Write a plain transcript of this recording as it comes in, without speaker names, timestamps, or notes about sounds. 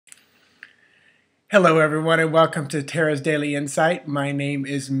Hello, everyone, and welcome to Tara's Daily Insight. My name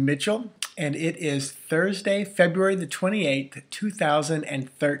is Mitchell, and it is Thursday, February the 28th,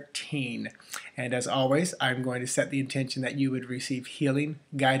 2013. And as always, I'm going to set the intention that you would receive healing,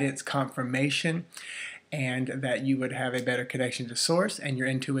 guidance, confirmation, and that you would have a better connection to Source, and your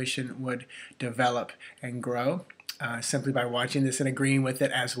intuition would develop and grow. Simply by watching this and agreeing with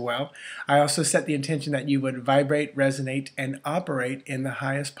it as well. I also set the intention that you would vibrate, resonate, and operate in the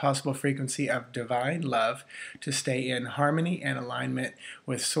highest possible frequency of divine love to stay in harmony and alignment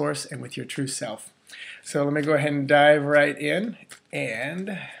with Source and with your true self. So let me go ahead and dive right in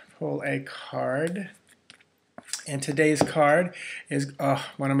and pull a card. And today's card is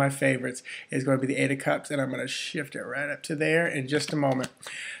one of my favorites. Is going to be the Eight of Cups, and I'm going to shift it right up to there in just a moment.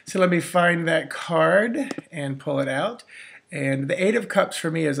 So let me find that card and pull it out. And the Eight of Cups for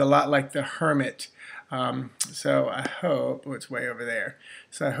me is a lot like the Hermit. So I hope, it's way over there.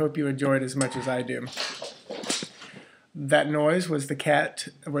 So I hope you enjoyed as much as I do. That noise was the cat,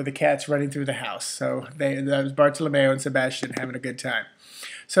 were the cats running through the house. So that was Bartolomeo and Sebastian having a good time.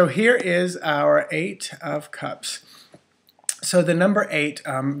 So here is our Eight of Cups. So the number 8,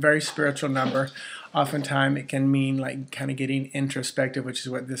 very spiritual number. Oftentimes it can mean like kind of getting introspective, which is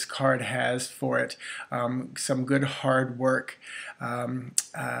what this card has for it. Some good hard work,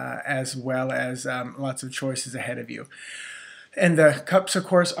 as well as lots of choices ahead of you. And the cups, of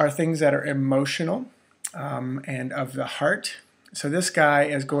course, are things that are emotional and of the heart. So this guy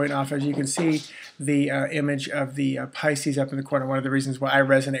is going off, as you can see, the image of the Pisces up in the corner, one of the reasons why I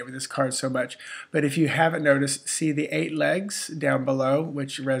resonate with this card so much. But if you haven't noticed, see the 8 legs down below,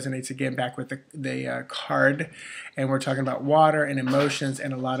 which resonates again back with the card. And we're talking about water and emotions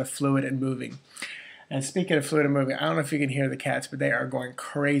and a lot of fluid and moving. And speaking of fluid and moving, I don't know if you can hear the cats, but they are going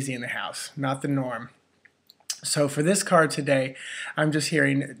crazy in the house, not the norm. So for this card today, I'm just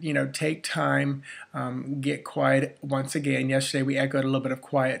hearing, take time, get quiet once again. Yesterday we echoed a little bit of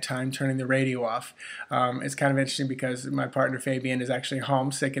quiet time, turning the radio off. It's kind of interesting because my partner Fabian is actually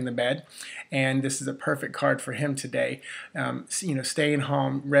home, sick in the bed, and this is a perfect card for him today. Staying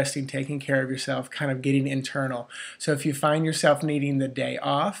home, resting, taking care of yourself, kind of getting internal. So if you find yourself needing the day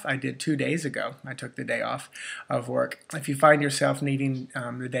off, I did 2 days ago, I took the day off of work. If you find yourself needing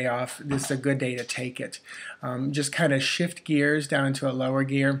the day off, this is a good day to take it. Just kind of shift gears down into a lower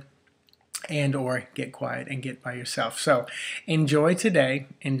gear and or get quiet and get by yourself. So enjoy today.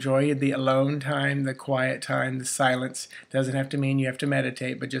 Enjoy the alone time, the quiet time, the silence. Doesn't have to mean you have to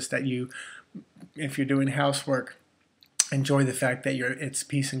meditate, but just that if you're doing housework, enjoy the fact that it's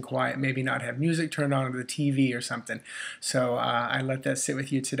peace and quiet. Maybe not have music turned on or the TV or something. So I let that sit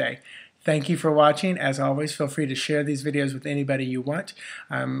with you today. Thank you for watching. As always, feel free to share these videos with anybody you want.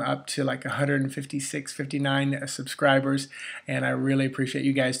 I'm up to like 156, 59 subscribers, and I really appreciate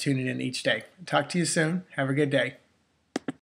you guys tuning in each day. Talk to you soon. Have a good day.